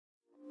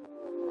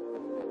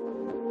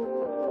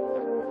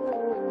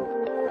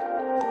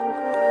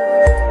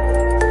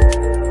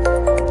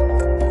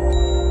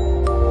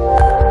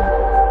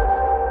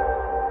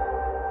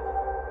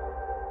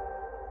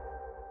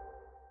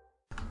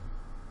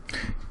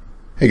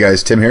Hey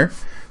guys, Tim here.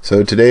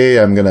 So today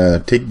I'm going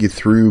to take you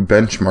through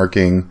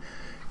benchmarking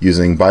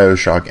using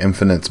Bioshock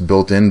Infinite's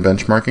built-in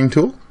benchmarking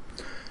tool.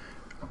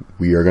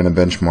 We are going to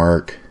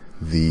benchmark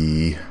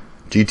the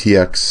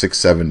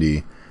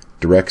GTX670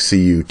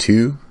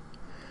 DirectCU2.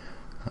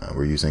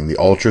 We're using the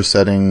Ultra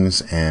settings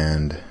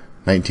and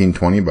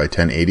 1920 by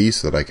 1080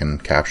 so that I can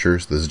capture.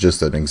 So this is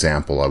just an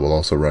example. I will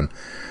also run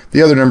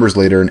the other numbers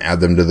later and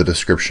add them to the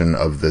description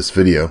of this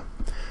video.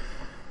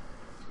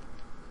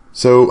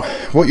 So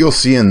what you'll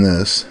see in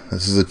this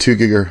is a 2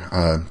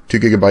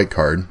 gigabyte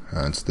card.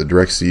 It's the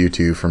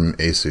DirectCU2 from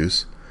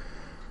Asus.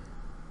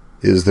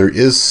 There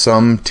is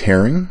some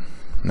tearing.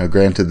 Now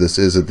granted, this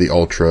is at the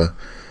Ultra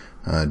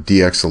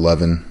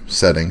DX11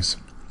 settings.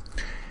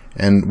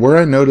 And where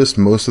I noticed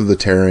most of the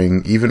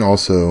tearing, even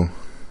also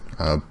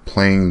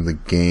playing the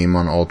game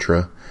on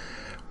Ultra,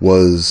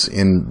 was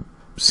in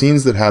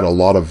scenes that had a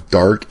lot of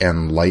dark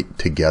and light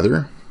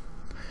together.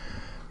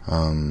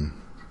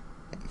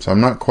 So I'm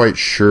not quite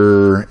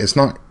sure. It's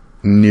not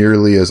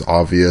nearly as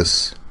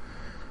obvious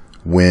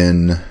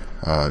when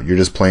you're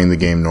just playing the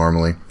game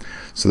normally.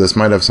 So this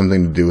might have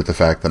something to do with the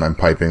fact that I'm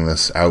piping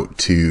this out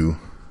to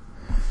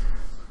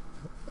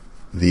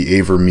the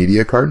AVer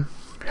media card.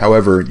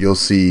 However, you'll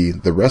see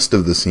the rest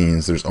of the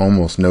scenes, there's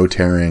almost no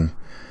tearing.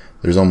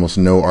 There's almost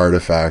no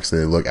artifacts.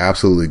 They look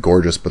absolutely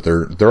gorgeous, but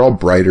they're all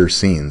brighter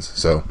scenes.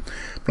 So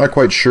I'm not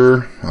quite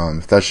sure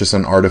if that's just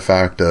an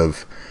artifact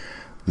of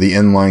the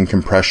inline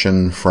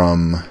compression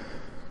from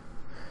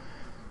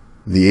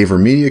the AVer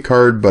media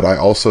card, but I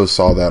also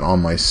saw that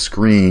on my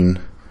screen,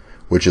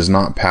 which is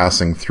not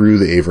passing through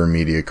the AVer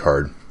media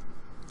card.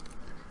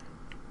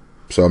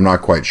 So I'm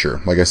not quite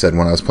sure. Like I said,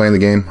 when I was playing the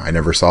game, I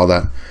never saw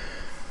that.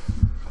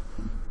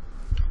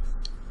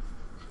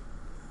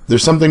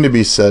 There's something to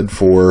be said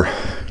for,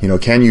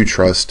 can you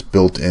trust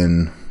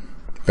built-in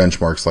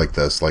benchmarks like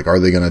this? Like, are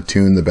they going to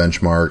tune the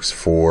benchmarks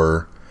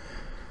for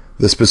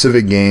the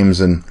specific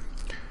games? And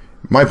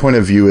my point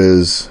of view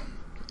is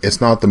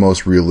it's not the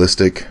most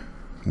realistic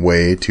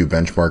way to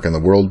benchmark in the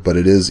world, but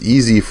it is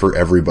easy for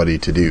everybody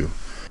to do.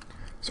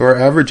 So our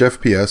average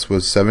FPS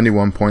was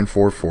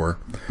 71.44,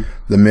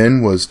 the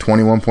min was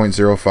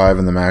 21.05,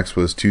 and the max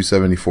was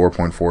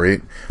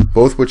 274.48,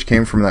 both which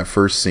came from that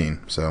first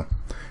scene. So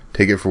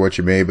take it for what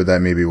you may, but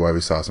that may be why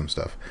we saw some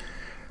stuff.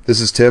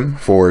 This is Tim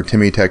for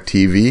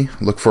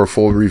TimmyTechTV. Look for a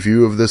full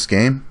review of this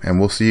game, and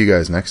we'll see you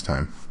guys next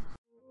time.